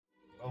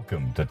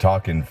Welcome to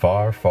Talking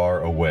Far,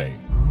 Far Away.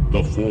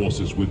 The Force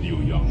is with you,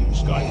 young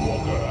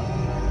Skywalker.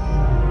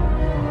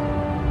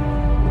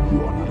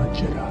 You are not a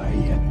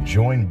Jedi yet.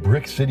 Join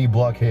Brick City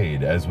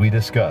Blockade as we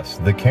discuss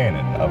the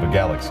canon of a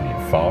galaxy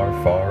far,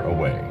 far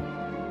away.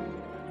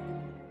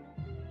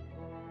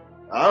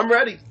 I'm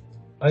ready.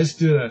 Let's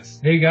do this.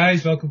 Hey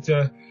guys, welcome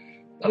to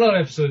another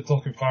episode of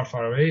Talking Far,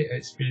 Far Away.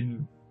 It's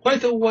been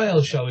quite a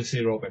while, shall we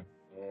say, Robin?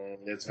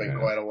 It's been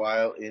quite a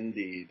while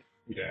indeed.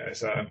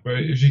 Yes, but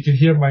if you can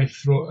hear my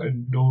throat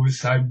and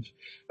nose, I'm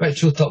a bit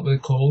choked up with a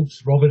cold.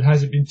 Robin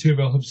hasn't been too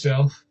well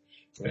himself.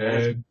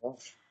 In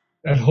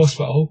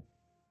hospital.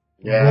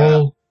 Yeah. We're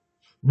all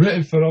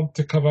rooting for him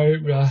to come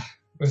out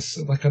with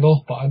like an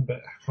off button,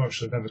 but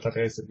unfortunately never did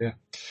anything there.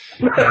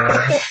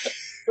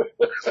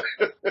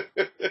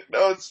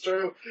 No, it's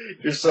true.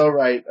 You're so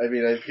right. I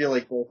mean, I feel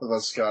like both of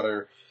us, Scott,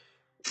 are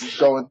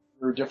going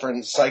through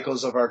different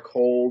cycles of our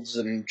colds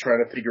and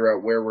trying to figure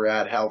out where we're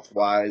at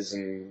health-wise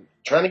and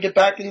trying to get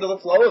back into the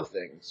flow of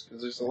things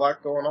because there's a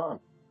lot going on.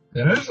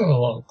 There is a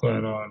lot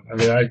going on. I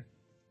mean,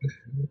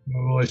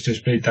 let's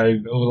just break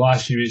down. Over the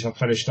last few weeks, I've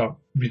finished up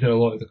reading a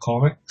lot of the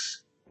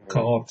comics,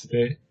 cut off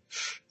today.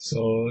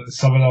 So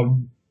some of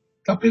them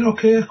have been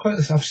okay.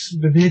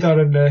 The Vader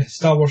and the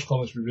Star Wars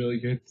comics were really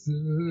good.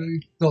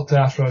 Doctor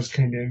Aphra was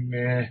kind of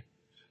meh.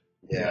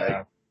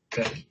 Yeah.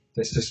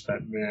 It's just a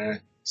bit meh.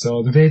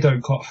 So the Vader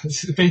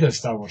and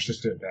Star Wars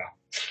just do it better.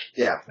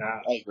 Yeah,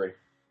 I agree.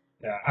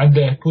 Yeah, and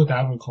the Poe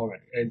Dameron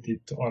comic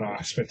ended on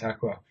a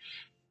spectacular.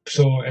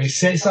 So it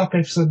sets up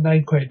episode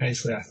 9 quite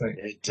nicely, I think.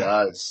 It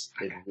does.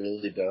 It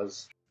really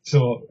does.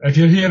 So if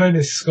you're hearing,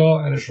 it's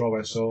Scott and it's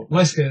Robin. So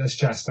let's get this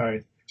chat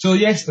started. So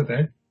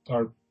yesterday,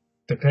 or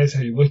depends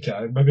how you look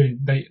at it,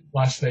 maybe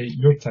last night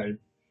your time,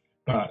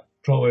 but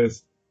probably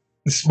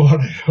this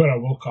morning when I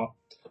woke up,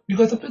 we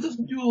got a bit of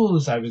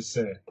news, I would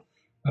say.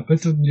 A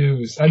bit of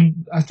news.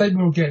 And I think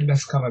we're getting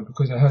this coming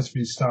because it has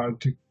been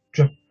starting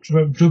to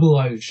dribble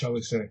out, shall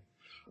we say,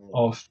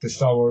 of the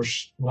Star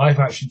Wars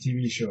live-action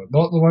TV show.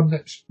 Not the one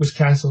that was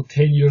cancelled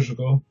 10 years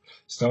ago,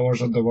 Star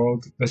Wars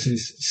Underworld. This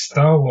is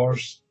Star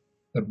Wars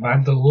The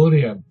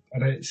Mandalorian.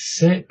 And it's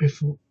set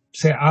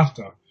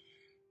after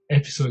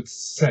episode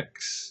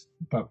 6,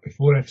 but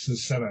before episode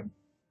 7.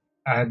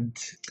 And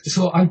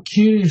so I'm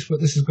curious what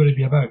this is going to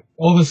be about.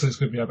 Obviously it's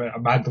going to be about a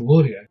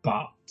Mandalorian,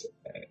 but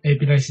it'd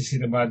be nice to see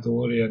the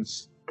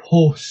Mandalorians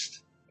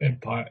post the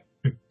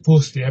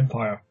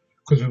Empire,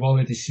 because we've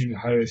already seen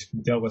how it's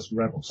been dealt with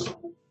Rebels.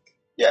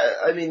 Yeah,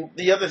 I mean,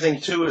 the other thing,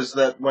 too, is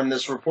that when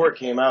this report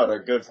came out, our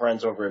good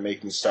friends over at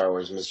Making Star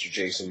Wars, Mr.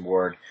 Jason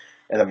Ward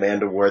and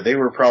Amanda Ward, they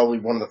were probably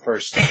one of the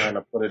first to kind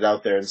of put it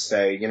out there and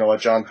say, you know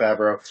what, Jon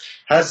Favreau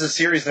has this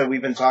series that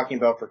we've been talking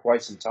about for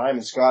quite some time.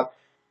 And, Scott,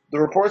 the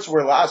reports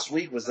were last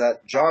week was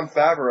that Jon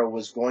Favreau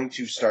was going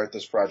to start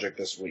this project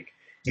this week.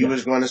 He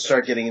was going to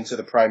start getting into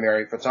the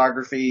primary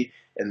photography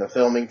and the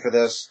filming for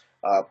this.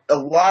 A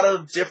lot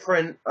of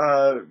different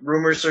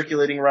rumors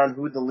circulating around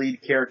who the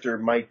lead character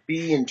might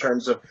be in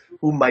terms of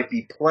who might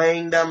be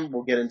playing them.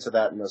 We'll get into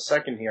that in a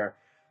second here.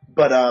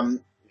 But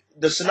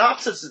the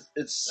synopsis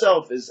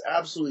itself is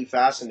absolutely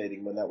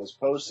fascinating when that was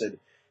posted.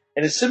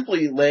 And it's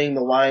simply laying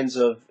the lines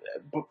of,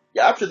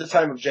 after the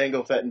time of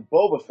Jango Fett and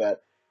Boba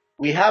Fett,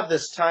 we have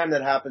this time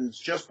that happens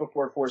just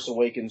before Force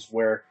Awakens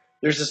where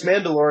there's this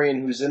Mandalorian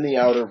who's in the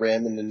Outer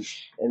Rim and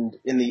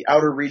in the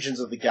outer regions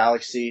of the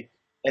galaxy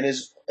and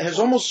has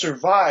almost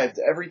survived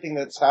everything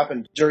that's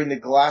happened during the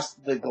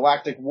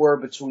galactic war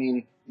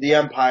between the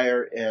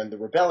Empire and the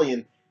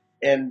Rebellion.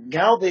 And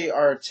now they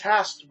are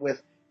tasked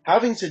with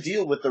having to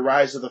deal with the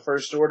rise of the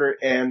First Order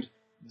and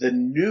the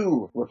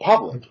New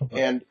Republic.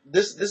 And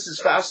this is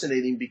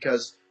fascinating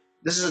because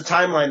this is a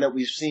timeline that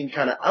we've seen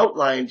kind of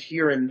outlined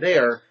here and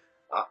there.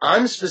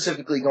 I'm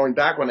specifically going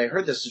back when I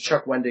heard this to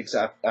Chuck Wendig's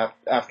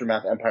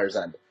Aftermath Empire's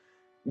End.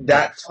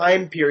 That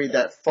time period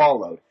that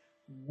followed.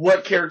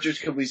 What characters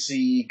could we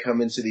see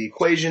come into the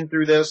equation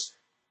through this?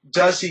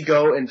 Does he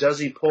go and does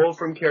he pull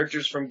from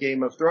characters from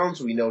Game of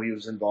Thrones? We know he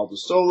was involved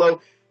with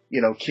Solo.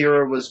 You know,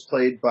 Kira was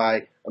played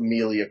by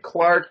Emilia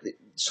Clarke.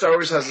 Star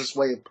Wars has this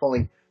way of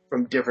pulling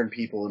from different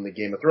people in the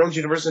Game of Thrones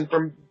universe and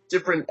from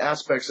different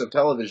aspects of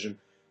television.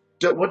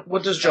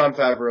 What does Jon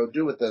Favreau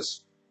do with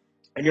this?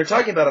 And you're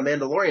talking about a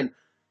Mandalorian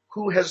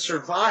who has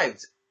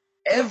survived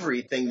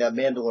everything that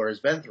Mandalore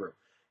has been through.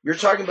 You're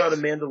talking about a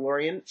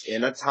Mandalorian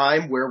in a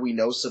time where we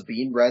know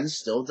Sabine Wren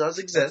still does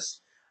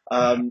exist.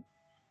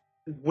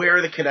 Where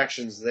are the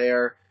connections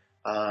there?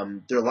 There are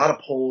a lot of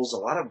polls, a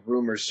lot of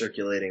rumors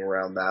circulating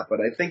around that. But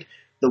I think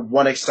the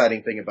one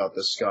exciting thing about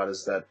this, Scott,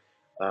 is that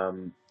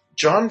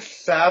Jon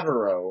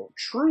Favreau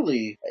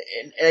truly,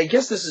 and I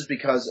guess this is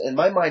because, and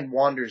my mind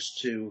wanders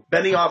to,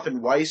 Benioff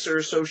and Weiss are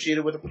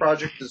associated with the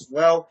project as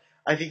well.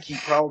 I think he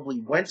probably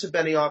went to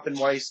Benioff and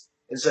Weiss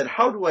and said,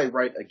 how do I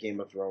write a Game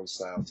of Thrones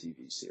style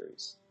TV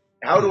series?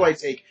 How do I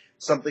take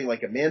something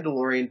like a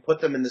Mandalorian, put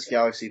them in this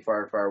galaxy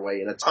far, far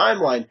away, in a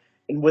timeline,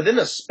 and within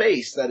a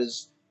space that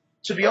is,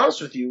 to be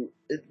honest with you,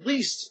 at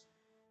least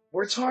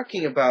we're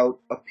talking about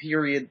a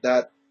period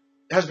that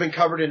has been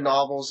covered in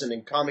novels and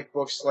in comic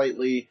books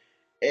slightly,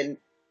 and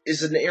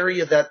is an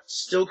area that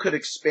still could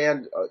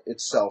expand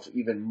itself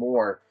even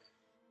more.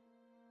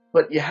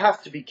 But you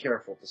have to be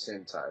careful at the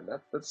same time.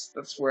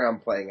 That's where I'm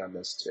playing on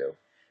this too.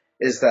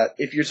 Is that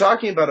if you're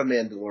talking about a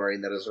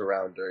Mandalorian that is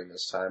around during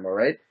this time, all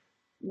right?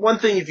 One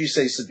thing if you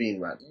say Sabine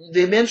Wren.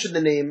 They mentioned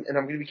the name, and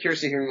I'm going to be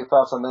curious to hear your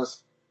thoughts on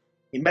this.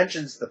 He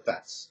mentions the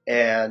Fets.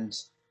 And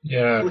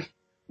Yeah.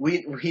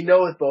 we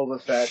know with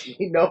Boba Fett,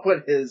 we know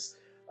what his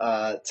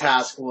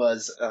task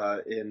was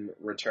in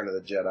Return of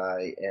the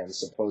Jedi, and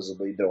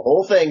supposedly the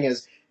whole thing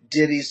is,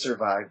 did he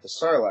survive the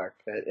Sarlacc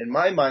pit? And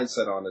my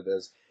mindset on it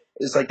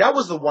is like, that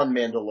was the one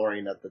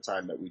Mandalorian at the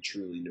time that we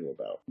truly knew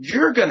about.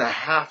 You're gonna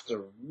have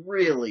to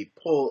really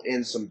pull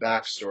in some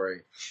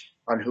backstory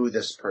on who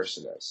this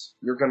person is.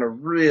 You're gonna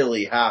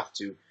really have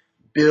to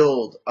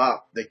build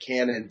up the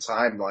canon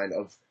timeline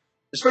of,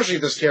 especially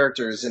if this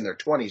character is in their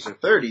 20s or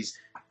 30s,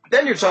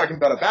 then you're talking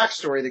about a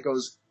backstory that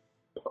goes,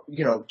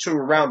 to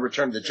around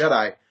Return of the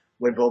Jedi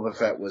when Boba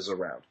Fett was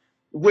around.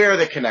 Where are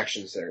the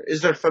connections there?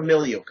 Is there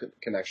familial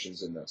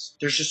connections in this?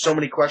 There's just so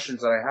many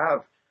questions that I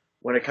have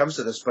when it comes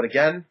to this. But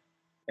again,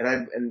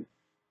 and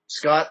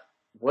Scott,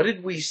 what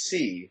did we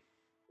see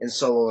in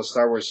Solo: A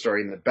Star Wars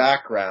Story in the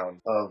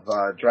background of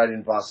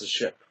Dryden Voss's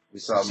ship? We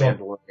saw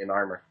Mandalorian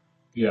armor.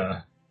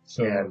 Yeah.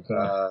 So and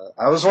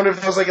I was wondering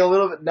if it was like a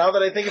little bit, now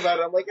that I think about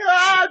it, I'm like,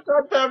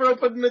 Jon Favreau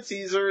put in a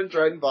teaser in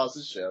Dryden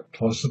Voss's ship.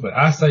 Possibly.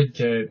 I think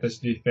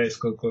this new Fett's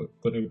going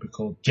to be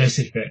called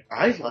Jessie Fett.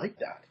 I like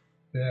that.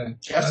 Yeah.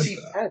 Jessie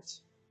Fett.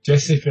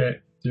 Jessie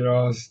Fett.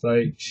 It's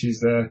like she's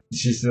the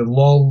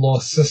long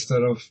lost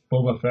sister of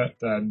Boba Fett,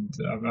 and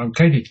I'm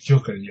kind of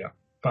joking here,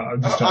 but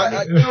I'm just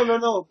trying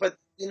No. But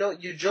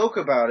you joke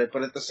about it,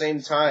 but at the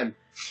same time,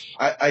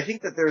 I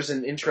think that there's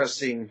an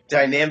interesting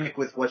dynamic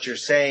with what you're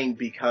saying,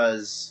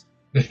 because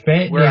the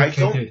Fett where I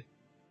kind of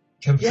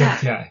comes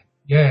in,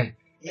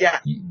 yeah,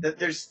 that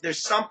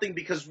there's something,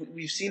 because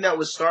we've seen that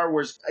with Star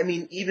Wars. I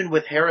mean, even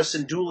with Hera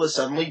Syndulla,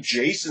 suddenly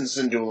Jason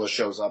Syndulla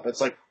shows up.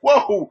 It's like,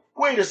 whoa,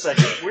 wait a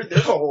second,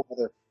 there's a whole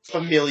other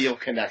familial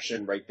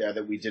connection right there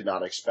that we did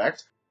not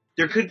expect.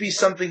 There could be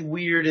something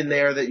weird in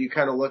there that you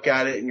kind of look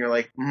at it and you're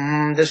like,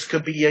 this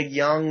could be a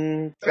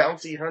young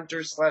bounty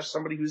hunter /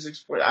 somebody who's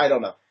exploring. I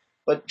don't know.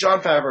 But Jon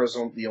Favreau is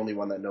the only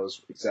one that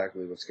knows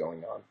exactly what's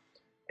going on.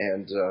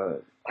 And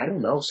I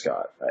don't know,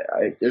 Scott.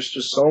 There's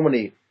just so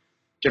many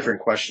different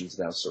questions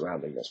now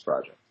surrounding this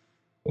project.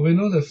 Well, we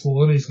know that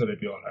Filoni's going to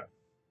be on it.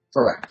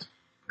 Correct.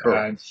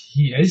 And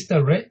he is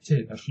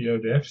directing a few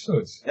of the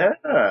episodes.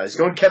 Yeah, he's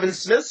going Kevin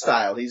Smith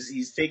style.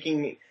 He's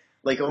taking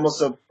like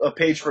almost a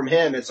page from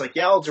him. It's like,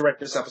 I'll direct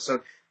this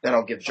episode, then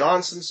I'll give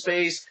John some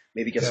space,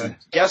 maybe get some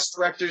guest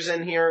directors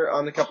in here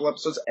on a couple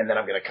episodes, and then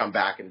I'm going to come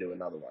back and do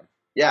another one.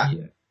 Yeah,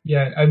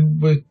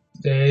 and with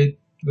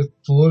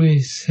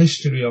Filoni's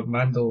history of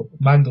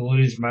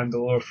Mandalorian's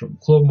Mandalore, from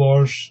Clone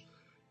Wars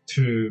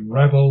to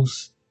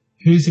Rebels,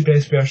 who's the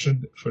best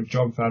person for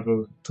Jon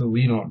Favreau to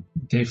lean on?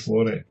 Dave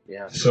Filoni.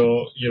 Yeah.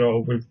 So,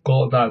 we've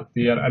got that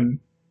there. And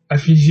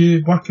if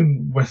you're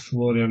working with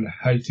Filoni on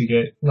how to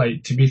get,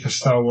 to make a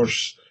Star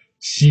Wars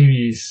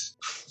series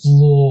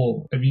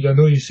flow, I mean, I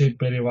know you said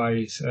Benny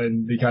Wise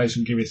and the guys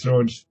from Game of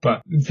Thrones,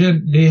 but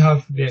they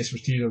have the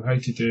expertise on how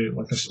to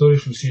do, a story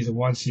from season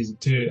 1, season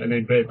 2, and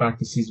then bring it back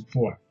to season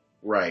 4.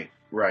 Right.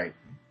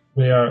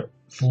 Where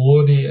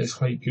Filoni is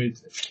quite good.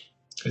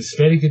 It's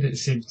very good at the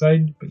same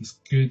time, but it's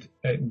good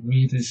at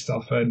weeding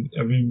stuff in.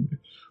 I mean,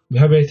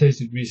 how many times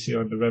did we see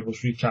on the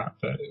Rebels recap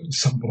that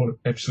some more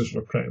episodes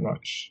were pretty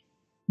much...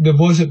 There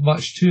wasn't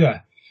much to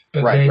it.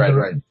 But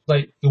then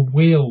like the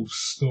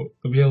whales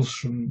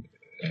from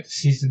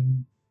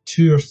season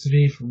 2 or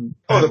 3 from...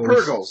 Oh, the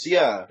Purgles,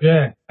 yeah.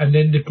 Yeah, and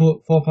then they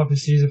pop up in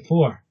season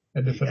 4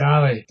 in the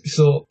finale.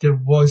 So there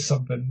was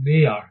something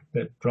there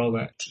that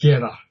brought it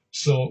together.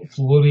 So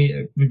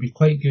Filoni would be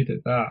quite good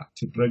at that,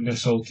 to bring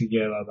this all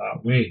together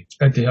that way,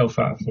 and to help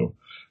Favreau.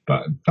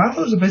 But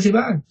Favreau's a busy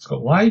man. He's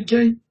got Lion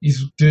King,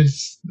 he's doing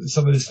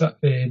some of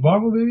the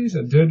Marvel movies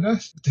and doing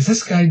this. Does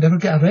this guy never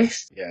get a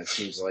rest? Yeah, it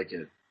seems like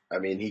it. I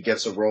mean, he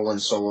gets a role in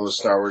Solo: A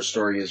Star Wars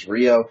Story as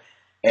Rio,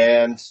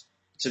 and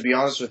to be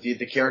honest with you,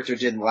 the character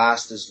didn't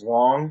last as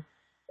long.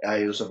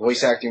 It was a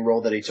voice acting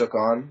role that he took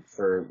on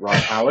for Ron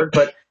Howard,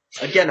 but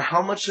again,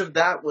 how much of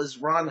that was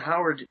Ron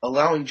Howard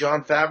allowing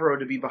Jon Favreau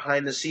to be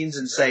behind the scenes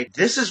and say,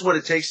 this is what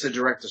it takes to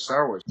direct a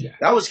Star Wars? Yeah.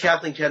 That was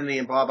Kathleen Kennedy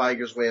and Bob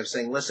Iger's way of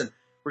saying, listen,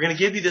 we're going to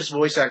give you this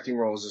voice acting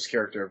role as this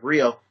character of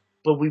Rio,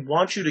 but we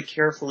want you to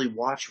carefully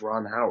watch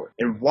Ron Howard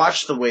and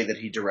watch the way that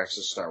he directs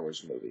a Star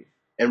Wars movie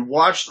and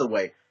watch the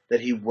way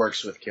that he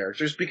works with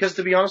characters, because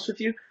to be honest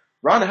with you,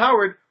 Ron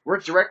Howard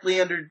worked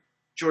directly under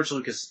George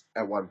Lucas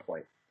at one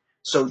point.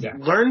 So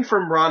learn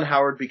from Ron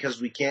Howard,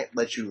 because we can't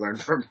let you learn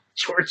from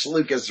George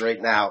Lucas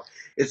right now.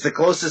 It's the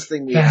closest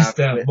thing we have.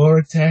 Faster, more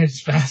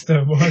intense,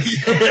 faster, more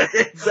intense.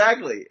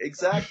 Exactly.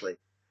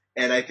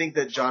 And I think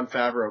that Jon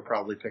Favreau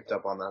probably picked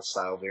up on that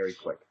style very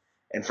quick.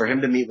 And for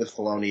him to meet with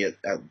Filoni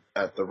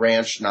at the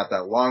ranch not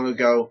that long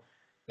ago,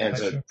 and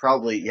to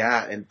probably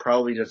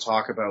to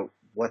talk about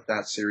what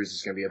that series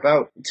is going to be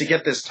about, to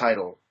get this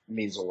title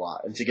means a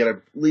lot. And to get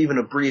even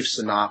a brief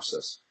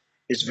synopsis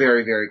is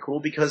very, very cool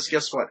because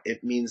guess what?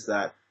 It means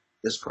that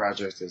this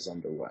project is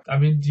underway. I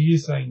mean, do you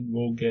think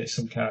we'll get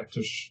some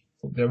characters,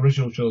 the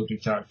original trilogy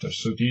characters?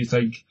 So do you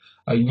think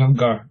a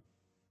younger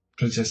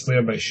Princess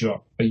Leia might show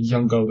up, a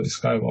younger Luke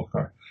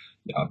Skywalker?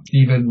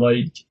 Even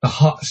like the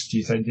Hutts, do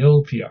you think they'll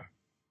appear?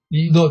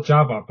 Not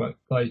Jabba, but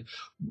like,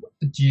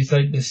 do you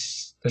think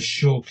this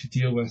show could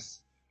deal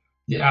with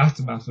the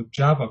aftermath of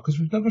Jabba? Because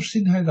we've never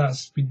seen how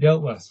that's been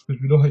dealt with.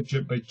 Because we know how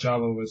big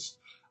Jabba was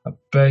a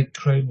big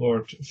crime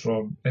lord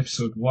from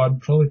episode 1,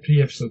 probably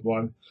pre-episode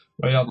 1,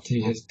 right up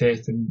to his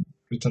death in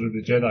Return of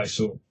the Jedi.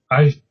 So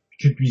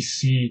could we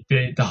see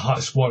the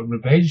Hutts want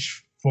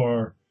revenge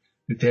for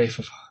the death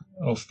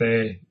of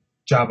the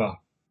Jabba?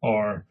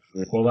 Or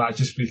will that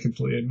just be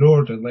completely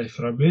ignored and left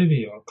for a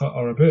movie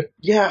or a book?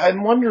 Yeah,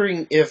 I'm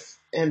wondering if,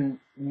 and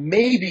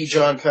maybe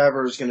Jon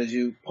Favreau is going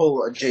to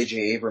pull a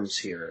J.J. Abrams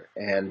here,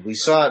 and we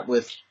saw it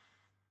with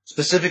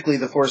specifically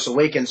The Force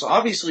Awakens.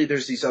 Obviously,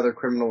 there's these other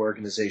criminal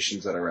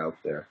organizations that are out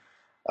there.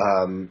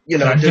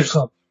 There's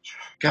Club.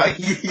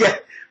 Yeah,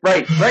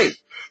 right.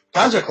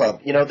 Contra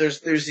Club.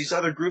 There's these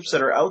other groups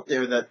that are out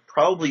there that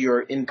probably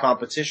are in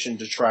competition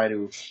to try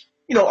to,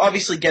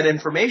 obviously get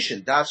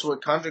information. That's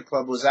what Contra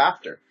Club was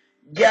after.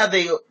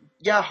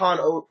 Yeah,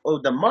 Han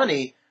owed them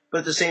money, but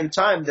at the same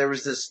time, there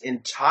was this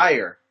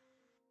entire,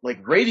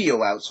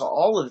 radio out to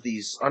all of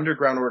these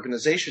underground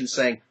organizations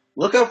saying,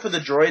 look out for the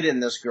droid in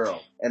this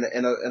girl and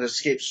an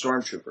escaped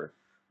stormtrooper.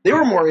 They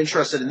were more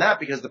interested in that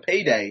because the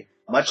payday,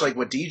 much like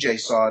what DJ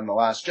saw in The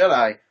Last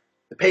Jedi,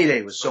 the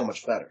payday was so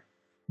much better.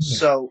 Yeah.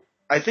 So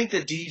I think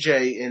that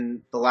DJ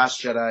in The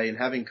Last Jedi and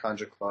having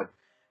Contra Club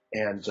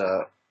and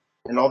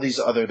all these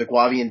other, the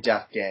Guavian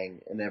Death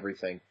Gang and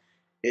everything,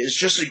 is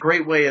just a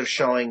great way of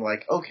showing,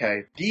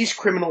 okay, these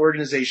criminal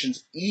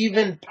organizations,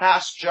 even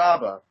past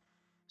Jabba,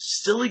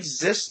 still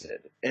existed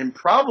and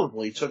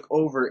probably took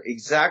over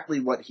exactly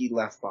what he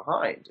left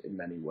behind in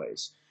many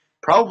ways.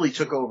 Probably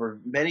took over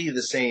many of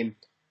the same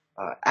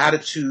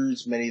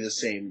attitudes, many of the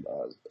same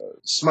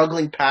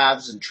smuggling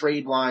paths and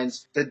trade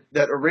lines that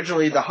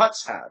originally the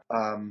Hutts had.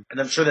 And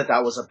I'm sure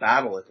that was a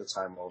battle at the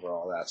time over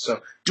all that.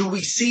 So do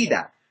we see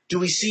that? Do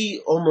we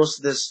see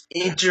almost this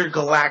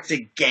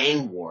intergalactic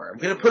gang war, I'm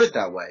going to put it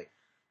that way,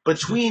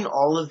 between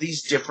all of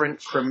these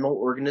different criminal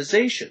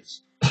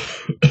organizations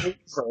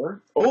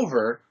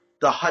over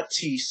the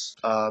Huttese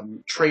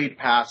trade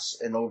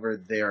paths and over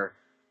their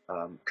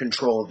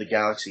control of the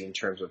galaxy in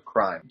terms of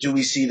crime? Do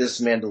we see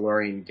this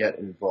Mandalorian get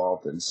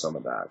involved in some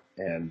of that?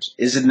 And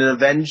is it an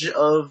avenge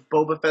of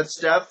Boba Fett's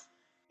death?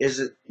 Is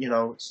it,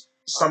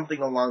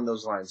 something along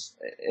those lines?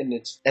 And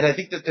I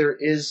think that there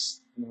is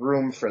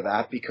room for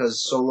that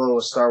because Solo,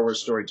 A Star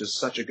Wars Story, does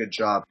such a good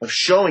job of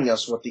showing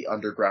us what the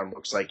underground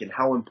looks like and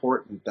how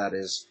important that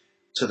is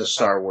to the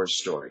Star Wars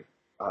story.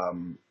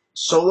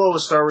 Solo, A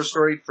Star Wars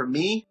Story, for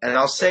me, and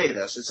I'll say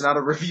this, it's not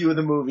a review of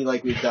the movie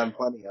like we've done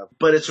plenty of,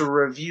 but it's a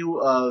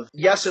review of,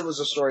 yes, it was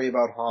a story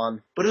about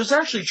Han, but it was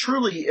actually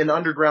truly an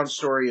underground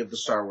story of the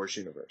Star Wars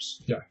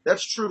universe. Yeah.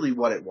 That's truly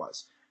what it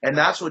was. And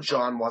that's what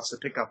John wants to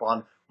pick up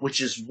on,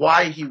 which is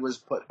why he was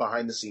put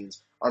behind the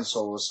scenes on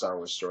Solo, A Star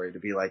Wars Story, to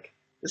be like,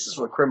 this is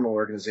what criminal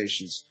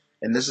organizations,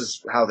 and this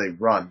is how they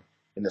run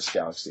in this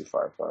galaxy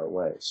far, far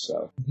away.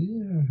 So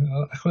yeah,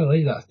 I quite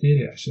like that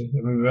theory, actually.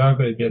 I mean, we are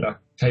going to get a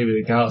time in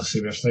the galaxy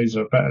where things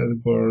are a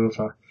bit more of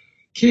a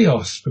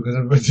chaos because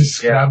everybody's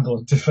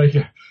scrambling to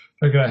figure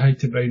out how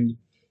to bring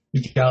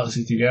the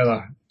galaxy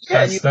together.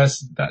 Yeah,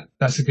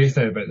 that's a great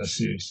thing about this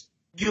series.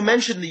 You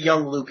mentioned the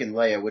young Luke and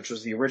Leia, which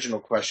was the original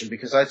question,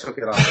 because I took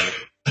it on.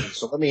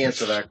 So let me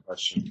answer that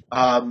question.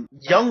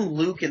 Young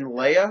Luke and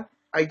Leia,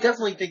 I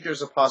definitely think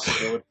there's a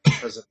possibility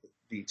because of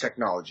the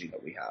technology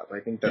that we have.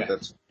 I think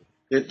that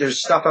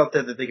there's stuff out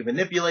there that they can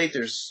manipulate.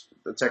 There's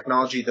the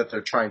technology that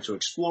they're trying to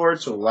explore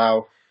to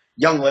allow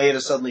young Leia to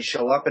suddenly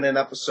show up in an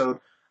episode.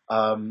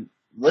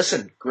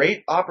 Listen,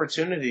 great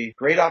opportunity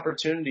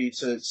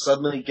to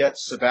suddenly get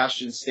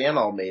Sebastian Stan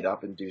all made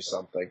up and do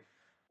something.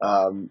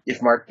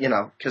 If Mark,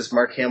 because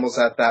Mark Hamill's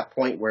at that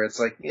point where it's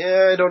like,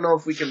 I don't know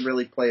if we can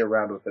really play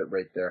around with it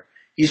right there.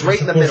 He's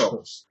right in the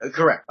middle.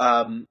 Correct.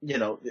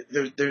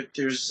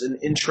 There's an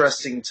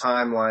interesting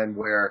timeline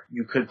where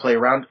you could play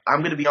around. I'm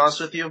going to be honest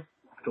with you.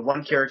 The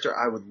one character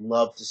I would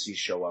love to see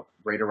show up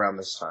right around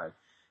this time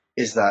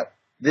is that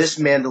this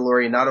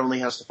Mandalorian not only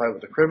has to fight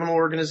with the criminal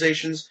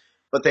organizations,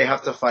 but they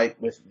have to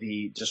fight with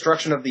the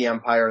destruction of the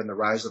Empire and the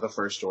rise of the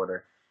First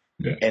Order.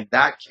 Yeah. And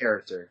that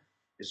character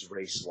is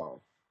Ray Sloan.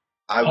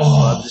 I would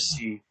love to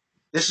see.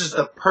 This is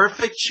the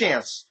perfect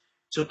chance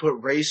to put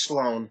Ray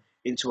Sloan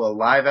into a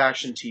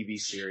live-action TV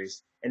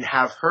series and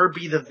have her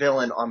be the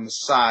villain on the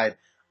side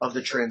of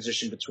the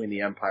transition between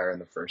the Empire and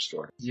the First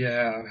Order.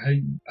 Yeah,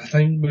 I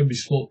think when we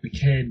spoke with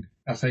Ken,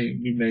 I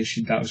think we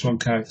mentioned that was one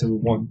character we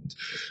want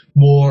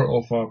more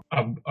of a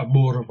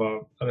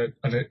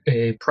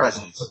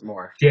presence.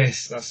 More.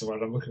 Yes, that's the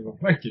word I'm looking for.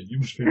 Thank you. You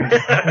must be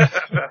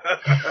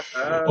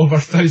over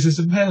thousands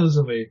of miles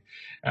away.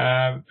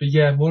 But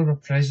yeah, more of a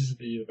presence in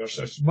the universe.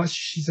 As much as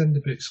she's in the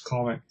books,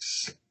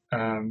 comics,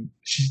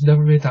 she's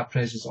never made that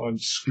presence on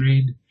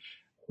screen,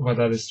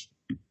 whether it's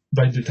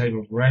around the time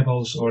of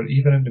Rebels or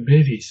even in the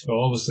movies. Well,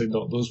 obviously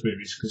not those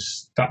movies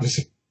because that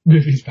was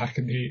movies back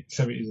in the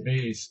 70s and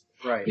 80s.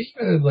 Right.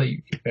 But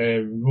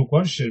even Rogue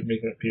One should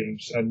make an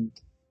appearance, and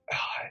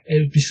it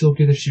would be so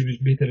good if she was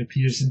made an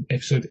appearance in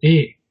Episode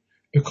 8,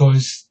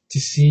 because to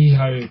see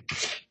how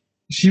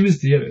she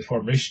was there at the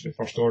formation of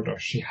the First Order,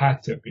 she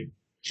had to have been.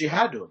 She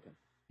had to have been.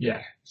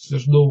 Yeah, so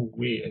there's no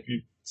way. If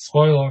you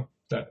spoiler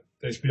that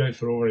it's been out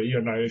for over a year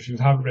now, if you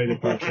haven't read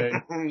it by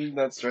then,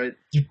 that's right.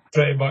 you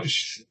pretty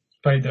much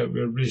find out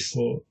where Ray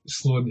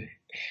Sloan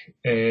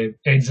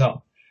ends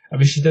up. I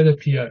mean, she did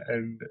appear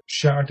in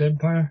Shattered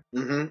Empire,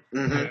 and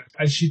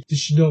did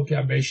she not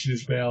get a mention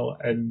as well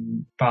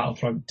in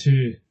Battlefront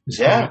 2?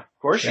 Yeah, of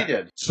course she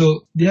did.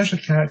 So there's a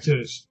character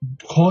that's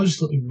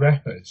constantly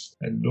referenced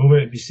and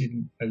nowhere to be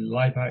seen in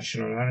live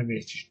action or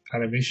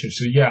animation.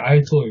 So yeah, I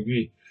totally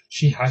agree.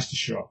 She has to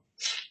show up.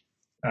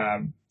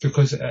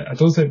 Because I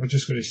don't think we're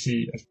just going to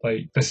see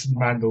this the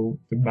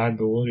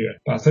Mandalorian,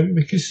 but I think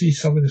we could see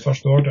some of the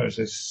First Orders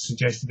as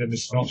suggested in the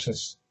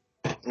synopsis.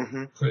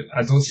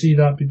 I don't see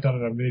that being done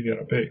in a movie or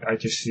a book. I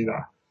just see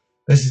that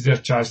this is their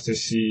chance to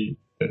see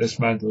that this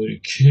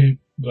Mandalorian could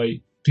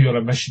be on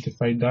a mission to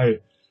find out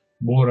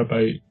more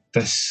about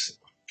this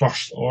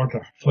First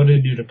Order for the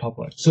New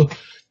Republic. So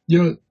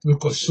we've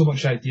got so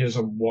much ideas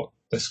on what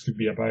this could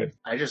be about.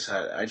 I just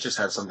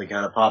had something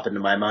kind of pop into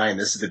my mind.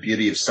 This is the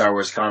beauty of Star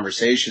Wars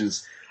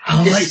conversations.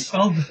 Is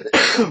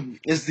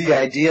the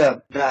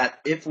idea that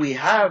if we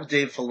have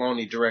Dave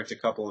Filoni direct a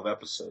couple of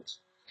episodes,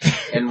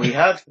 and we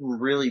have him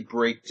really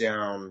break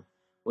down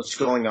what's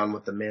going on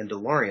with the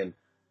Mandalorian,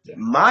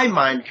 my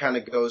mind kind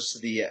of goes to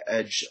the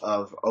edge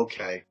of,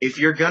 okay, if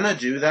you're going to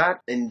do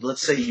that, and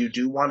let's say you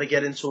do want to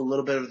get into a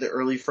little bit of the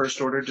early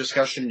First Order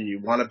discussion, and you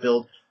want to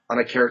build on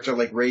a character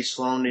like Ray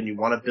Sloan, and you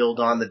want to build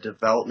on the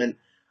development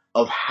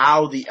of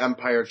how the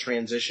Empire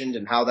transitioned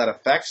and how that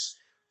affects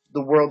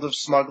the world of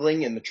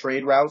smuggling and the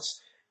trade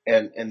routes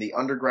and the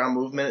underground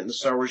movement in the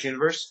Star Wars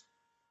universe,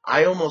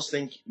 I almost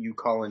think you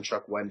call in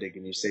Chuck Wendig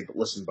and you say, but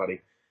listen,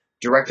 buddy,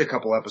 direct a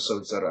couple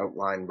episodes that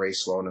outline Ray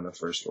Sloan in the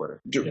First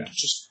Order.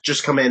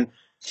 Just come in,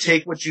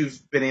 take what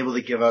you've been able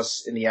to give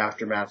us in the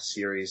Aftermath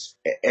series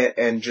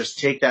and just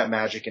take that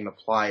magic and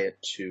apply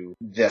it to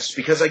this.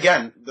 Because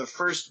again, the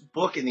first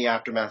book in the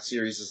Aftermath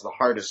series is the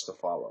hardest to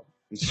follow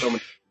in so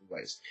many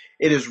ways.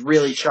 It is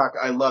really, Chuck,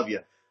 I love you,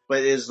 but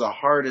it is the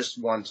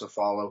hardest one to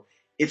follow.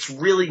 It's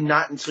really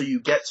not until you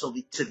get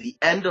to the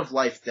end of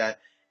Life Debt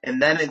and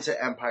then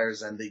into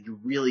Empire's End that you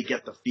really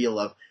get the feel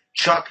of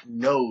Chuck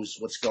knows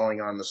what's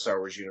going on in the Star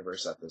Wars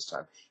universe at this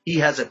time. He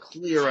has a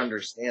clear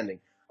understanding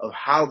of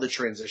how the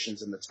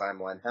transitions in the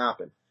timeline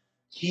happen.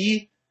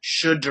 He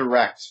should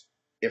direct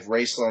if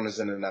Ray Sloan is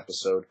in an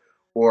episode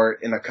or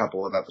in a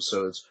couple of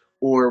episodes,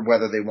 or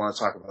whether they want to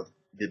talk about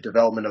the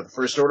development of the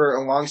First Order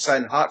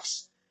alongside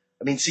Hux.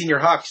 I mean, Senior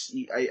Hux,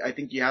 I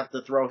think you have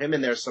to throw him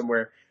in there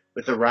somewhere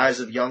with the rise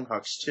of young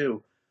Hux,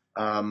 too.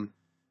 I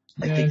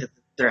think that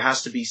there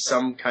has to be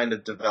some kind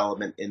of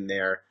development in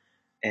there.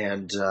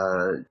 And,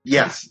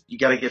 you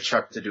got to get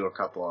Chuck to do a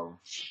couple of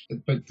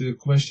them. But the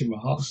question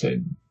with Hux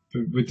then,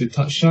 would they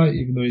touch that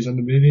even though he's in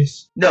the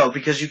movies? No,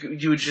 because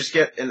you would just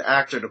get an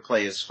actor to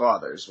play his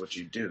father is what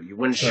you do. You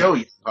wouldn't show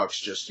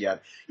Hux just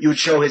yet. You would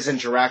show his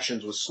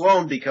interactions with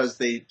Sloan because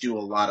they do a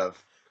lot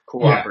of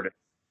cooperative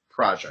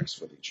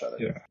projects with each other.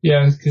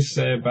 Yeah, because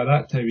by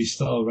that time he's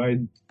still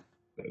around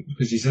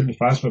because he's in the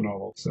Phasma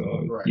novel. So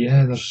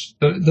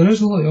there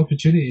is a lot of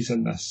opportunities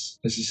in this.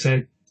 As you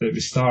said at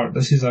the start,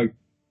 this is a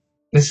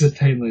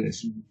timeline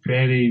that's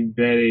very,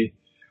 very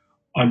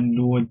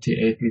unknown to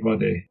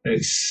everybody.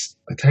 It's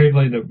a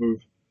timeline that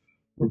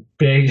we're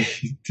begging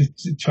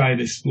to try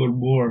and explore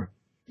more.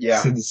 Yeah.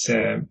 Since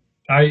I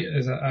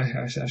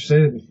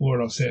said it before,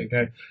 and I'll say it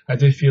again. I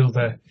do feel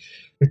that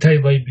the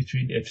timeline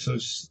between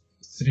episodes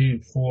 3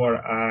 and 4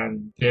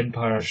 and The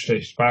Empire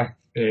Strikes Back,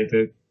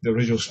 the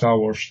original Star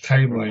Wars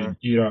timeline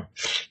era,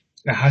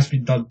 it has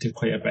been done to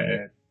quite a bit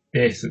of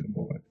death at the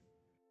moment.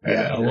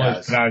 A lot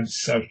of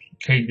brands are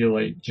kind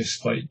of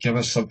give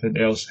us something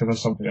else.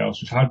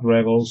 We've had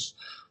Rebels,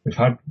 we've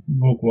had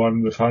Rogue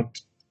One, we've had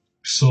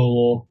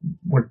Solo.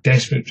 We're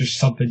desperate for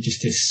something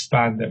just to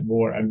expand it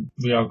more, and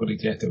we are going to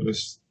get it with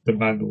The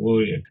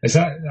Mandalorian.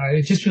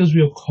 It just feels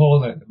real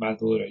calling it The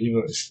Mandalorian, even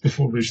though it's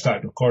before we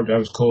started recording, I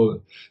was calling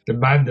it The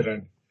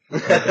Mandarin.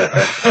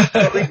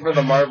 Something for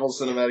the Marvel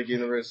Cinematic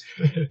Universe.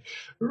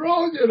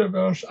 Wrong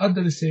universe,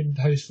 under the same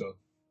house though.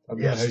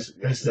 Yes,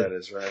 that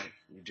is right.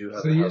 You do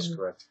have the house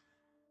correct.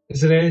 Is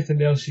there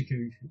anything else you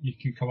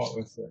could come up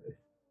with?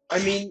 I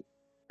mean,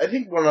 I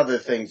think one other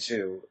thing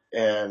too,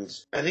 and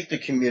I think the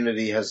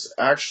community has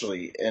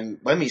actually, and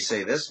let me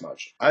say this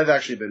much, I've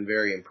actually been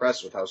very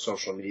impressed with how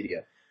social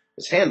media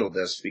has handled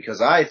this,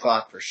 because I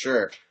thought for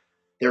sure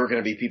there were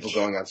going to be people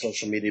going on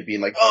social media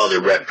being like, oh,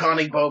 they're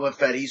retconning Boba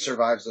Fett, he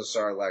survives the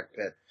Sarlacc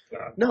pit.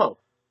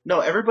 No,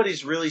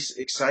 everybody's really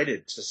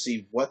excited to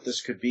see what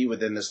this could be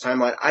within this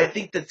timeline. I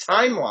think the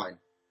timeline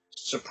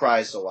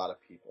surprised a lot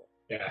of people.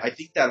 Yeah. I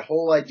think that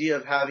whole idea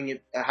of having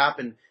it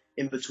happen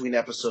in between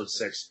episode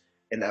 6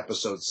 in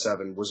Episode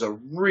 7 was a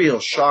real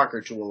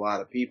shocker to a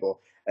lot of people.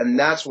 And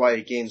that's why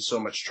it gained so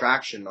much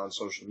traction on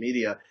social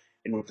media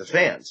and with the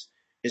fans,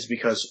 is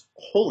because,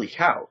 holy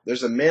cow,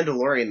 there's a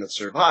Mandalorian that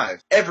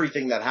survived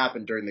everything that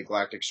happened during the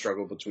galactic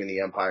struggle between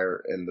the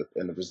Empire and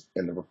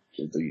the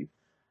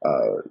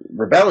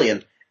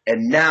Rebellion,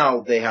 and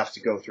now they have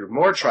to go through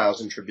more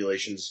trials and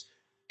tribulations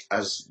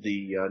as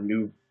the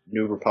New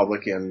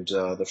Republic and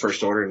the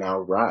First Order now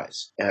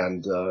rise.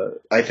 And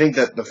I think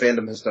that the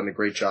fandom has done a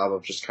great job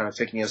of just kind of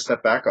taking a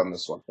step back on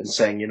this one and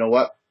saying, you know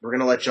what, we're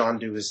going to let John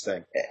do his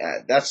thing.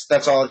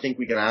 That's all I think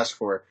we can ask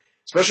for.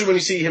 Especially when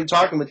you see him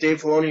talking with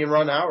Dave Filoni and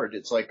Ron Howard.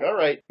 It's like, all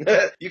right,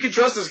 you can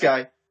trust this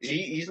guy.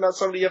 He's not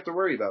somebody you have to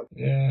worry about.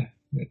 Yeah,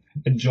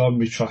 and John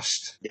we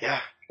trust. Yeah,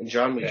 and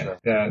John we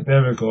trust. Yeah,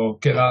 there we go.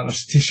 Get that on a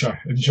t-shirt.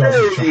 And John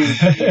we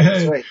trust.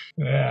 That's right.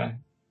 Yeah.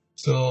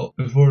 So,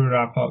 before we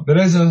wrap up, there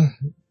is a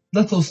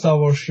little Star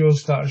Wars show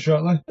starting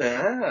shortly.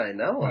 Yeah, I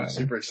know. I'm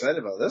super excited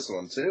about this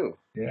one, too.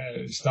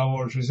 Yeah, Star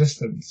Wars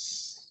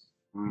Resistance.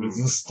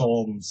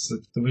 Resistance.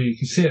 The way you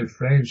can say it in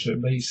French, it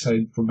might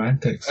sound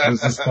romantic.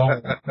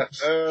 Resistance.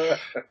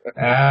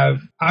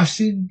 I've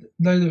seen,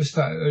 now that we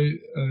started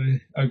out,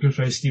 our good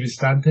friend Stephen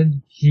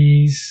Stanton,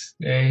 he's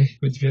going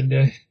to be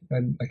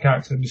in a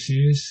character in the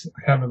series.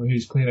 I can't remember who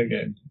he's playing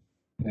again.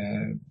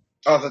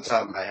 Off the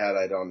top of my head,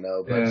 I don't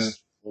know, but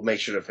we'll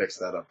make sure to fix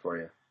that up for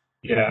you.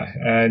 Yeah,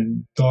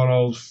 and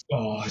Donald,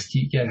 I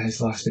keep getting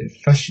his last name,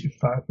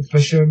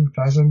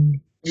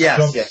 Phasm?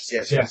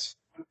 Yes.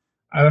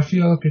 And a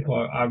few other people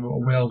I'm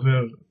well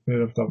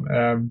aware of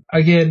them.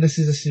 Again, this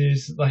is a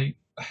series, like,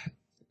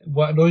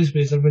 what annoys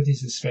me is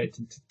everybody's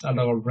expecting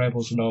another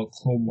Rebels and another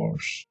Clone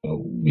Wars.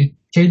 We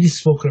kind of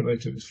spoken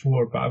about it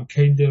before, but I'm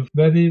kind of,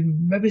 maybe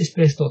it's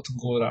best not to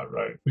go that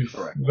route.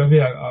 Maybe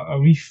a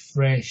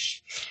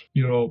refresh,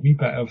 wee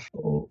bit of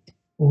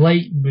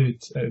light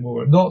mood at the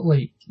moment. Not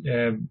like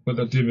what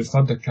they're doing with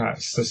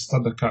Thundercats, this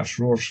Thundercats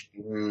Roars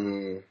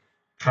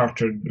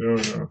cartoon,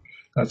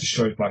 that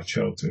destroyed my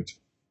childhood.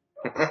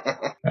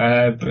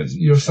 But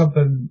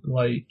something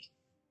like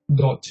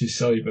not too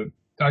silly, but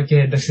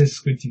again, this is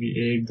going to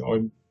be aimed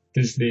on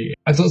Disney.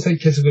 I don't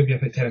think kids are going to be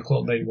up at 10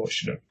 o'clock night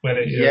watching it when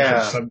it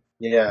airs.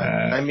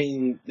 I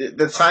mean,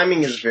 the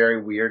timing is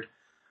very weird.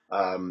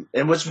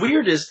 And what's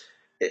weird is,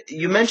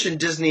 you mentioned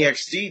Disney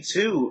XD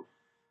too.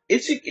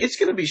 It's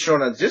going to be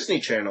shown on Disney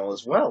Channel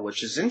as well,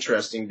 which is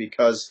interesting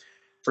because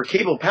for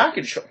cable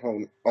package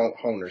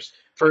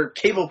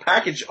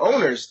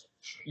owners,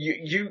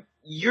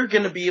 you're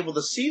going to be able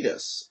to see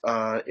this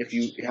if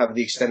you have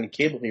the extended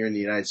cable here in the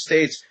United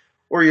States,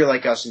 or you're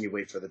like us and you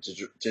wait for the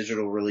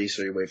digital release,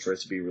 or you wait for it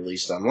to be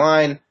released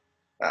online.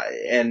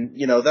 And,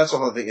 that's the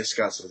whole thing.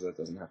 Scott says that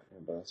doesn't happen,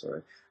 but that's all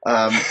right.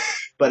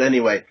 But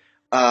anyway,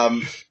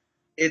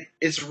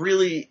 it's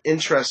really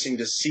interesting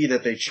to see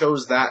that they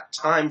chose that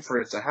time for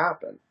it to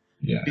happen.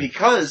 Yeah.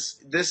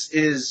 Because this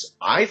is,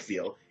 I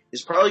feel,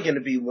 is probably going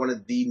to be one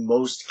of the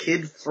most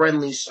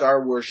kid-friendly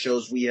Star Wars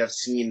shows we have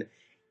seen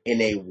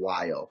in a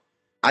while.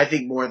 I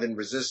think more than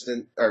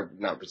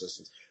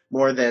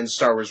more than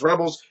Star Wars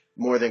Rebels,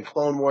 more than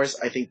Clone Wars.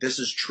 I think this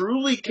is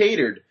truly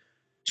catered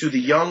to the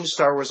young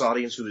Star Wars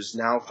audience who is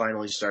now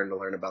finally starting to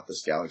learn about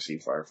this galaxy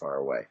far, far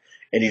away.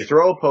 And you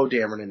throw a Poe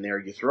Dameron in there,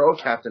 you throw a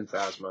Captain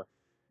Phasma,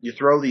 you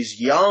throw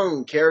these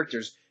young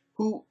characters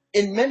who,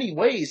 in many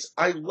ways,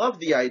 I love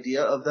the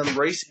idea of them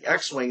racing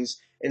X-Wings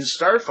and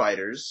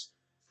Starfighters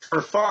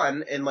for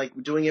fun and, like,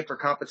 doing it for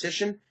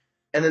competition.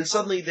 And then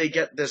suddenly they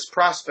get this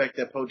prospect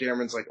that Poe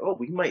Dameron's like, oh,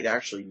 we might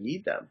actually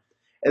need them.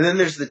 And then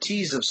there's the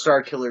tease of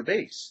Starkiller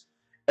Base.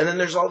 And then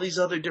there's all these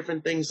other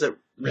different things that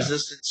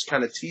Resistance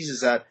kind of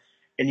teases at.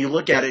 And you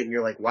look at it and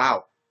you're like,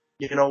 wow,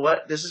 you know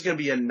what? This is going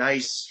to be a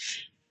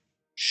nice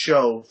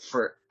show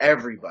for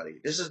everybody.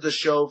 This is the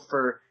show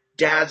for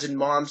dads and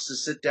moms to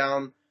sit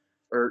down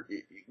or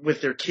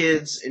with their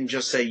kids and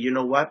just say, you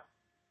know what?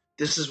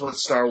 This is what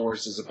Star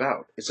Wars is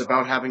about. It's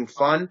about having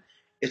fun.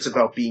 It's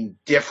about being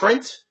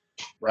different.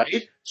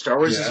 Right? Star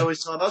Wars has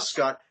always taught us,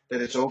 Scott,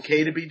 that it's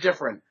okay to be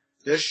different.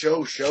 This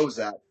show shows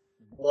that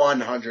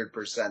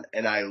 100%,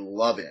 and I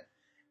love it.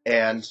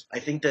 And I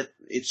think that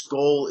its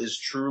goal is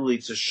truly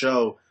to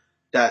show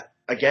that,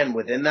 again,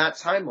 within that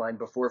timeline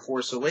before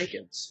Force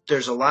Awakens,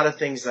 there's a lot of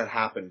things that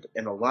happened,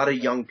 and a lot of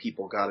young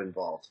people got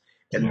involved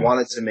and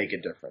wanted to make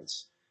a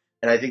difference.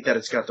 And I think that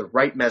it's got the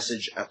right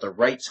message at the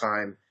right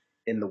time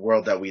in the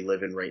world that we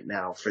live in right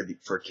now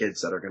for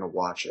kids that are going to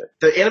watch it.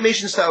 The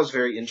animation style is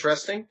very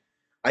interesting.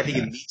 I think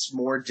it meets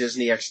more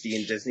Disney XD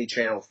and Disney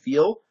Channel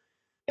feel.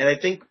 And I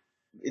think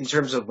in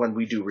terms of when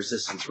we do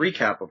Resistance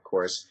Recap, of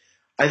course,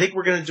 I think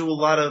we're going to do a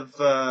lot of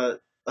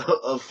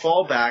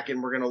fallback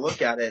and we're going to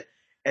look at it.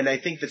 And I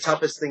think the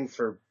toughest thing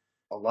for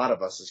a lot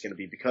of us is going to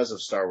be, because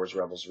of Star Wars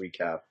Rebels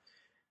Recap,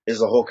 is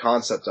the whole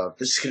concept of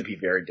this is going to be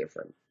very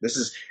different.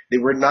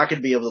 We're not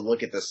going to be able to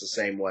look at this the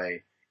same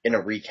way in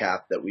a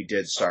recap that we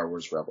did Star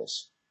Wars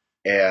Rebels.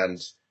 And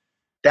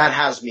that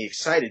has me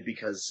excited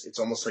because it's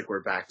almost like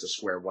we're back to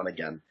square one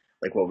again,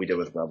 like what we did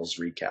with Rebels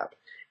Recap.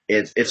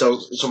 It's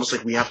almost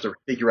like we have to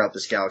figure out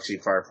this galaxy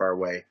far, far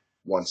away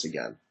once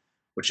again.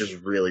 which is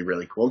really,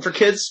 really cool. And for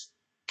kids,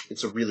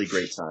 it's a really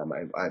great time.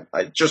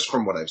 I just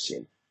from what I've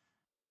seen.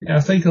 Yeah,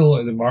 I think a lot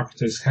of the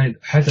marketers kind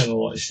of hid in a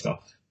lot of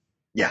stuff.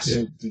 Yes.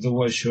 They don't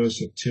want to show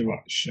us it too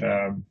much.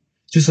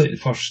 Just like the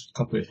first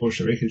couple of Force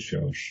Awakens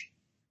trailers,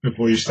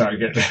 before you start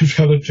getting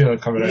the other trailer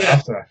coming out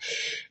after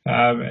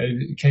that.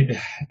 It kind of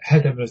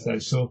hid everything.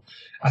 So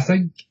I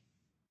think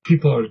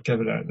people are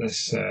giving it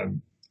this,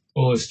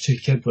 it's too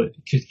kid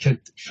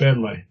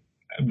friendly,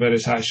 but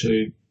it's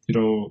actually,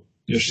 you're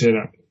saying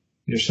it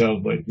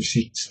yourself, like we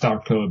see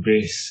Starkiller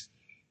Base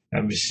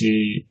and we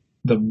see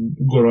them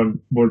go on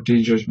more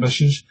dangerous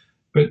missions.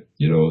 But,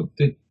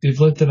 they've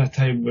lived in a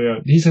time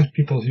where these are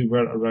people who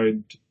weren't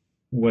around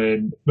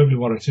when, maybe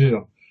one or two of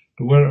them,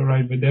 but weren't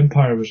around when the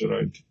Empire was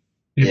around.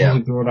 They've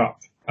only grown up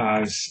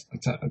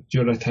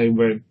during a time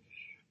when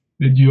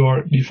the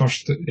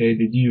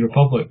New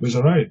Republic was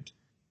around.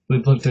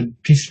 They've lived in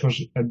peace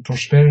and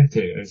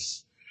prosperity,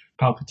 as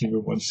Palpatine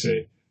would once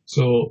say.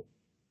 So,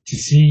 to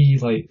see,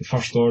 like, the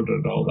First Order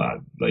and all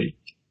that, like,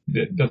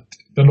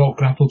 they're not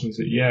grappled with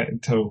it yet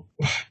until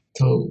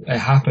it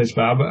happens.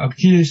 But I'm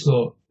curious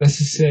though, this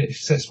is set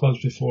 6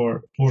 months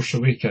before Force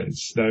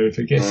Awakens. Now, if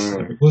it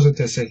goes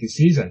into a second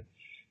season,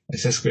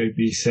 is this going to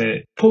be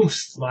set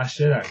post Last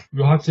Jedi?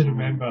 We'll have to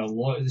remember a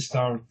lot of the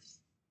Star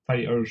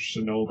Fighters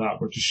and all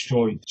that were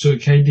destroyed. So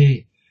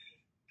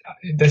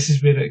this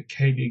is where it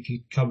kind of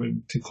could come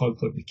into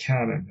conflict with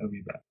canon a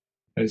wee bit.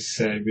 As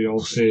we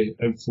all say,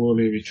 in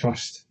Filoni we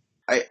trust.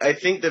 I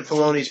think that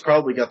Filoni's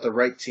probably got the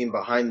right team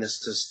behind this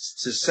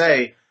to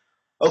say,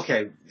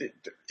 okay,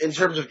 in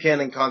terms of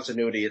canon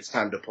continuity, it's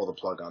time to pull the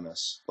plug on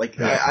this. Like,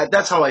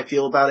 that's how I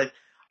feel about it.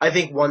 I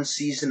think one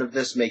season of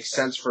this makes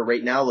sense for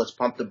right now. Let's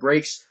pump the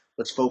brakes.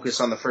 Let's focus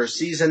on the first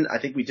season. I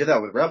think we did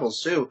that with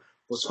Rebels, too.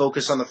 Let's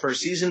focus on the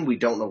first season. We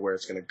don't know where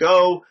it's going to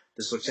go.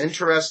 This looks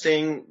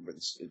interesting.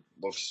 It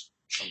looks,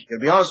 I'm going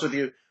to be honest with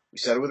you, we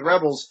said it with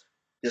Rebels.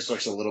 This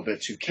looks a little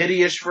bit too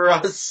kiddie-ish for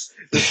us.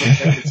 This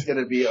looks like it's going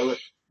to be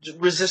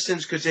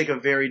Resistance could take a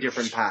very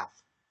different path.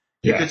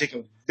 It could take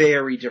a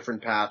very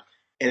different path.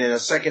 And in a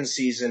second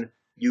season,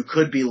 you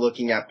could be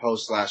looking at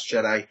post-Last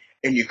Jedi,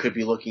 and you could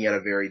be looking at a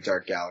very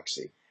dark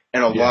galaxy.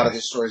 And a lot of the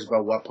stories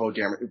about what Poe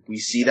Dameron, we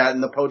see that in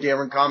the Poe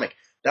Dameron comic.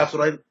 That's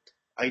what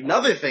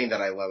another thing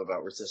that I love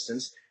about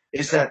Resistance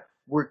is that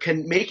we're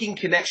making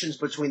connections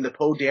between the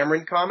Poe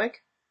Dameron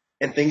comic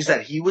and things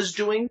that he was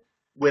doing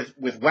with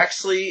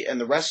Wexley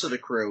and the rest of the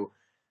crew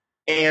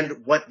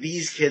and what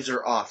these kids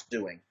are off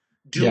doing.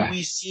 Do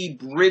we see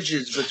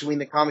bridges between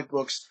the comic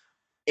books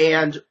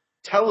and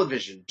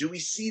television? Do we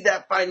see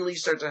that finally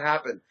start to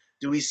happen?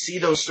 Do we see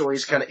those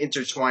stories kind of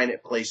intertwine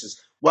at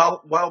places?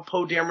 While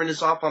Poe Dameron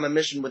is off on a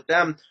mission with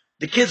them,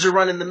 the kids are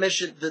running the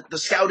mission, the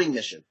scouting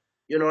mission.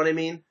 You know what I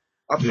mean?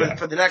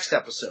 For the next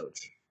episode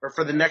or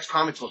for the next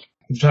comic book.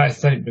 I'm trying to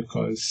think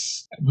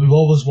because we've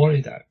always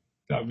wanted that.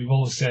 We've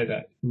always said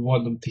that we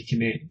want them to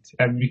connect,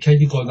 and we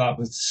kind of got that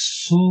with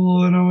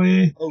Solo in a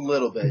way. A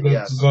little bit,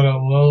 yes. Got it a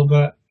little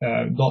bit,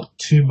 not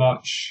too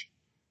much.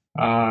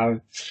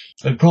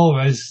 The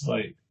problem is,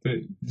 like,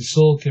 the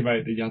Solo came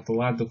out, then you had the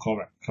Lando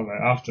comic come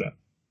out after it.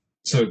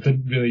 So it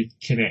didn't really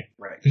connect.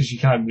 Right. Because you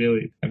can't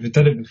really, if it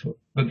did it before.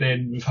 But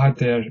then we've had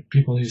there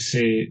people who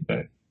say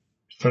that,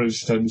 for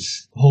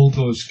instance,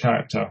 Holdo's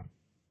character,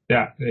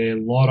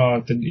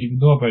 Laura didn't even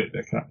know about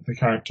the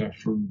character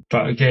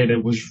but again,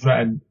 it was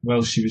written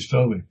while she was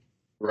filming.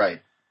 Right.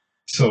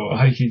 So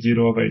how could you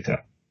know about it?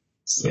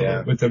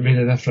 So would have made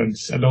a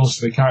difference, and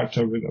also the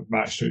character would have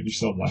matched what you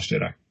saw Last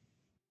Jedi.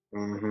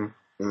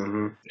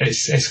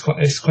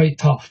 It's quite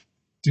tough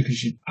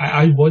because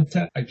I want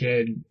it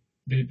again.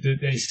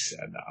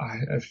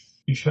 If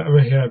you've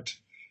ever heard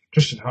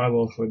Christian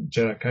Harloff on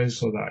Jedi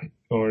Council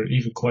or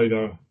even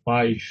Clouder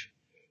live,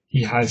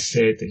 he has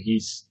said that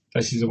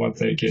this is the one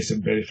thing that gets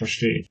him very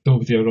frustrated.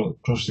 Nobody or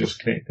Crossrails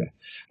connected.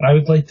 And I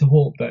would like to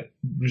hope that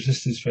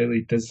Resistance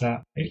finally does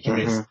that. It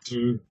connects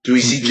through. Do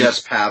we see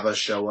Jess Pava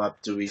show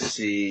up? Do we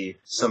see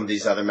some of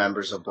these other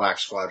members of Black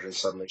Squadron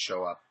suddenly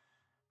show up?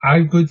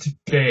 I'm going to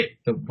bet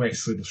that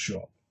Wexley will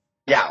show up.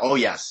 Yeah, oh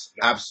yes,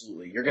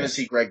 absolutely. You're going to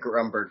see Greg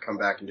Grunberg come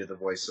back and do the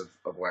voice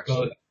of Wexley.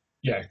 Well,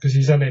 yeah, because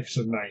he's in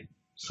episode 9.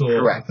 So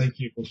correct. I think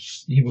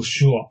he will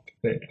show up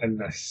in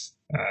this.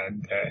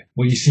 And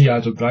will you see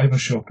Adam Driver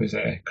show up as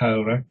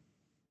Kylo Ren?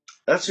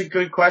 That's a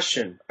good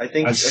question. I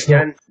think,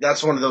 again,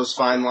 that's one of those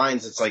fine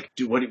lines. It's like,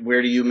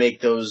 where do you make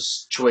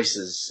those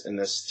choices in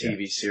this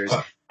TV series?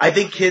 I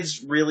think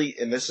kids really,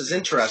 and this is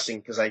interesting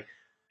because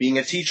being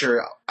a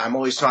teacher, I'm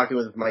always talking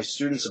with my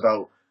students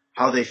about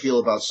how they feel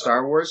about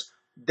Star Wars.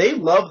 They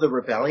love the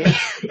rebellion.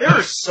 There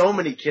are so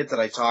many kids that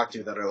I talk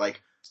to that are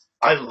like,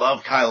 I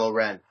love Kylo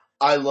Ren.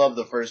 I love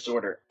the First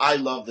Order. I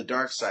love the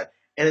dark side.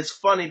 And it's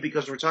funny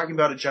because we're talking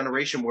about a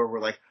generation where we're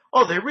like,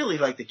 oh, they really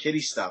like the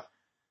kiddie stuff.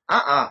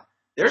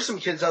 There's some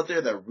kids out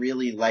there that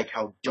really like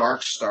how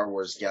dark Star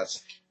Wars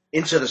gets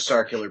into the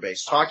Starkiller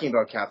Base, talking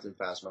about Captain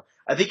Phasma.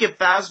 I think if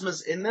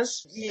Phasma's in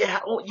this, you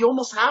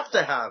almost have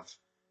to have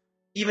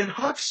even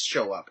Hux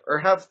show up, or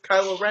have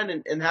Kylo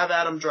Ren and have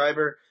Adam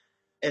Driver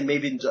and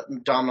maybe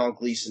Domhnall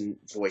Gleeson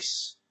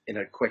voice in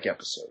a quick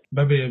episode.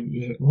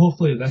 Maybe,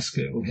 hopefully this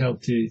will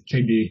help to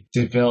kind of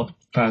develop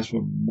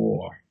Phasma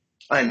more.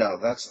 I know,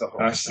 that's the whole.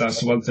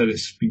 That's one thing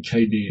that's been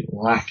kind of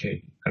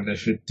lacking. And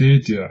if they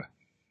do it,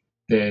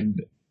 then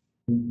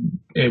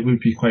it would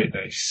be quite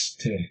nice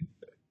to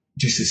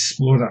just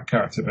explore that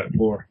character a bit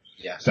more.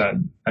 Yes.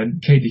 And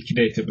kind of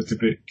connect it with the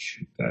book,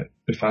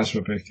 the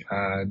Phasma book,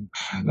 and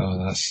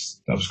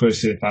I was going to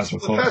say the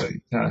Phasma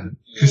comic,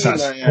 because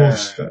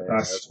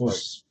that's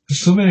close. There's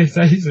so many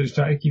things that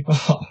trying to keep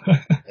up.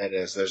 It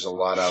is. There's a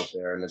lot out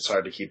there, and it's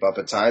hard to keep up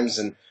at times.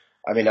 And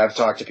I mean, I've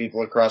talked to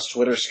people across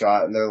Twitter,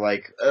 Scott, and they're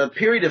like, a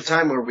period of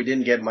time where we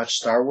didn't get much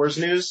Star Wars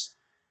news.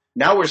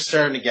 Now we're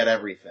starting to get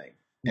everything,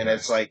 and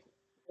it's like,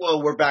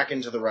 well, we're back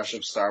into the rush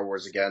of Star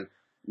Wars again.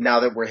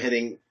 Now that we're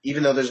hitting,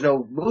 even though there's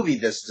no movie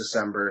this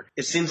December,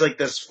 it seems like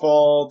this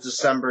fall,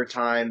 December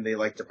time, they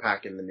like to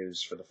pack in the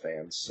news for the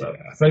fans. So.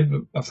 Yeah,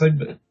 I think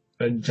that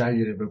in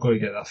January we're going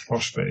to get that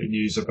first bit of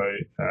news about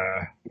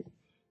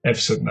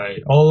Episode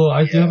 9. Although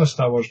I do have a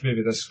Star Wars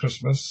movie this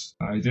Christmas.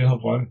 I do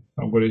have one.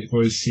 I'm going to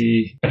go and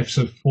see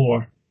Episode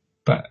 4,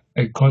 but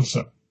in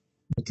concert,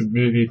 with the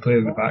movie playing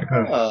in the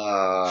background.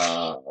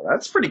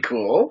 That's pretty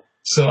cool.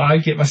 So I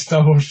get my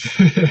Star Wars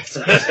movie.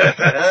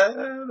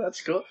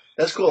 That's cool.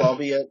 That's cool. I'll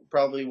be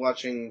probably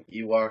watching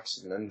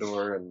Ewoks and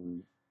Endor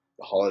and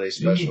the holiday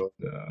special.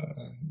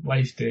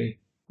 Life Day.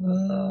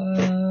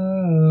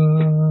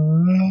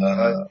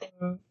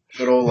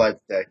 Good old Life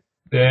Day.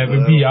 Yeah, it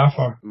would be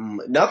Arthur.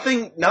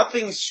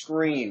 Nothing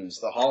screams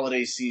the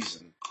holiday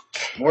season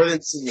more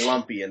than seeing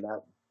Lumpy and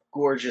that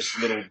gorgeous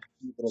little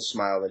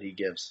smile that he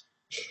gives.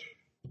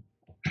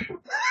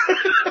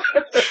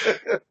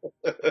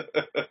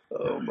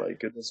 Oh my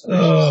goodness.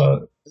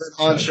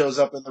 Han shows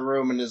up in the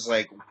room and is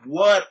like,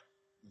 what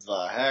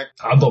the heck?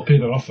 I'm not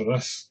paying enough for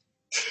this.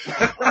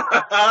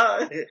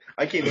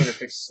 I came here to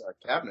fix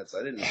cabinets.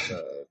 I didn't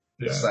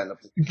sign up.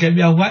 Give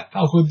me a whip,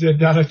 I'll go do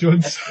Indiana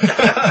Jones.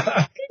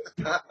 I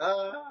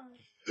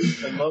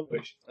love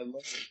it.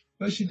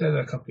 Well, she did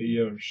a couple of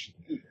years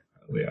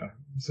later.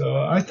 So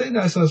I think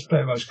that's us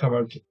pretty much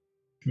covered.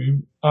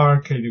 We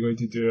are kind of going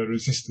to do a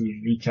Resistance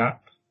recap.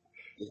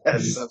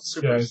 Yes, I'm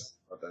super excited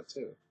about that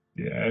too.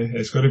 Yeah,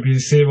 it's going to be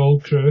the same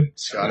old crew.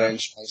 Scott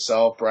Inch,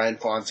 myself, Brian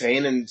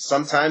Fontaine, and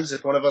sometimes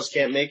if one of us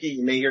can't make it,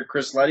 you may hear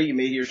Chris Letty, you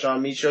may hear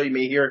Sean Micho, you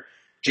may hear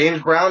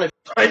James Brown. If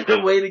you find a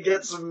way to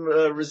get some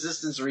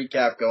Resistance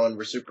recap going,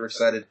 we're super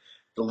excited.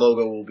 The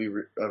logo will be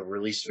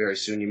released very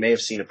soon. You may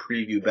have seen a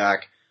preview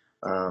back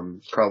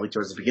probably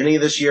towards the beginning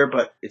of this year,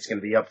 but it's going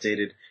to be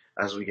updated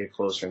as we get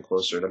closer and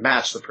closer to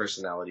match the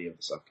personality of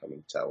this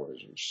upcoming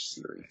television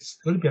series. It's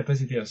going to be a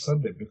busy day on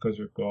Sunday because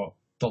we've got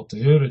Doctor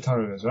Who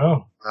returning as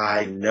well.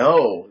 I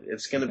know.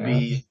 It's going to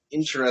be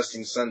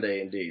interesting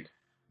Sunday indeed.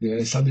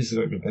 Yeah, Sundays are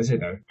going to be busy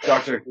now.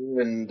 Doctor Who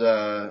and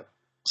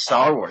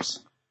Star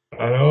Wars.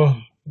 I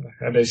know.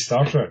 And then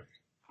Star Trek.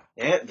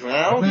 Yeah,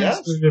 well,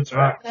 yes.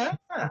 Yeah.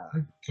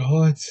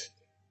 God.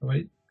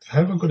 Wait, how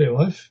am I going to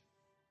live?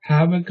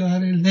 How am I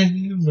going to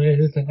live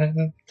with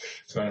that?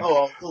 Sorry.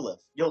 Oh,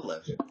 you'll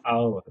live.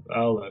 I'll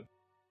live.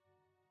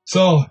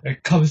 So,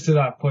 it comes to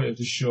that point of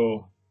the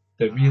show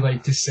that we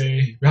like to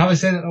say, we haven't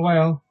said it in a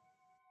while.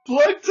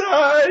 Plug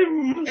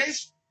time!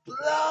 It's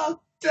plug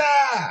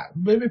time!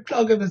 Maybe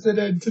plug everything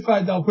in to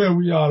find out where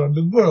we are on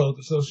the world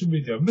of social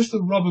media. Mr.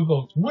 Robin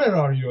Vogt, where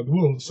are you on the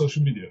world of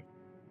social media?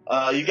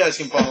 You guys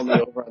can follow me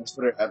over on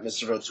Twitter at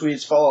Mr. Vote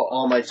Tweets. Follow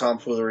all my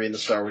tomfoolery in the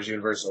Star Wars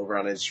universe over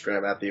on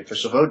Instagram at The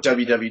Official Vote,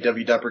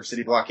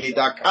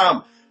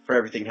 www.brickcityblockade.com for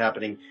everything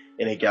happening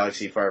in a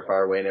galaxy far,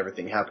 far away and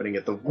everything happening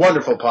at the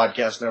wonderful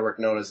podcast network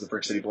known as the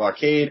Brick City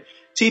Blockade,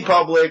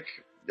 TeePublic,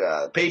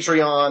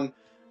 Patreon,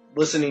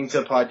 listening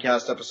to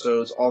podcast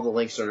episodes. All the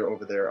links are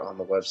over there on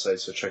the website,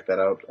 so check that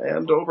out.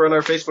 And over on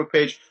our Facebook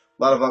page,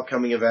 a lot of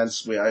upcoming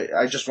events.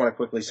 I just want to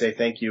quickly say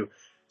thank you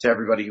to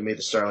everybody who made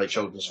the Starlight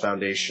Children's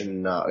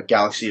Foundation a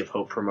Galaxy of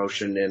Hope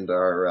promotion and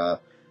our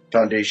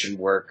foundation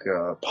work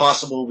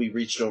possible. We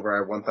reached over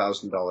our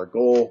 $1,000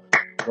 goal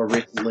more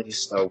recently,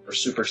 so we're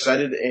super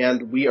excited,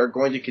 and we are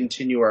going to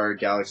continue our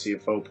Galaxy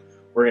of Hope.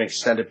 We're going to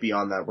extend it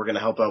beyond that. We're going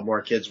to help out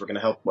more kids. We're going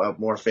to help out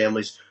more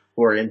families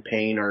who are in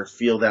pain or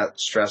feel that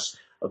stress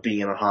of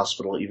being in a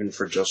hospital even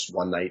for just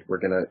one night. We're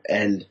going to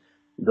end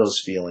those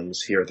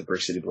feelings here at the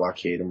Brick City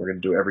Blockade, and we're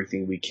going to do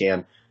everything we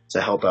can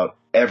to help out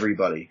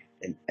everybody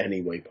in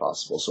any way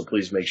possible. So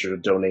please make sure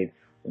to donate.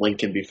 Link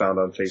can be found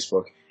on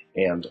Facebook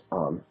and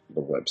on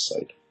the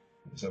website.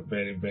 It's a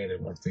very, very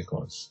worthy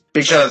cause.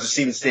 Big shout out to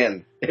Steven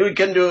Stanton. We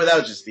couldn't do it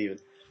without you, Steven.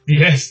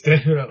 Yes,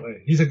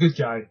 definitely. He's a good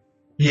guy.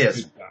 He is.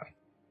 A good guy.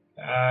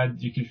 And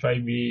you can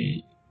find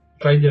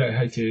out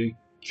how to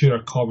cure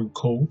a common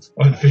cold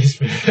on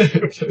Facebook.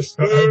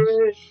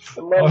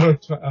 Or on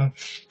Twitter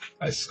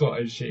at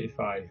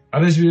Scottish85.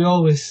 And as we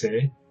always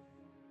say,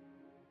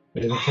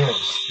 may the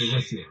force be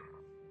with you.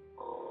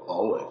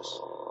 Always.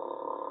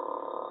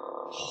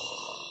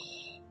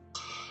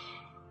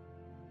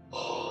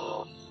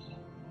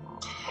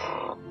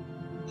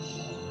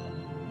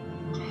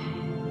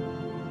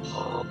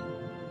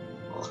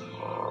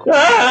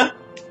 Ah!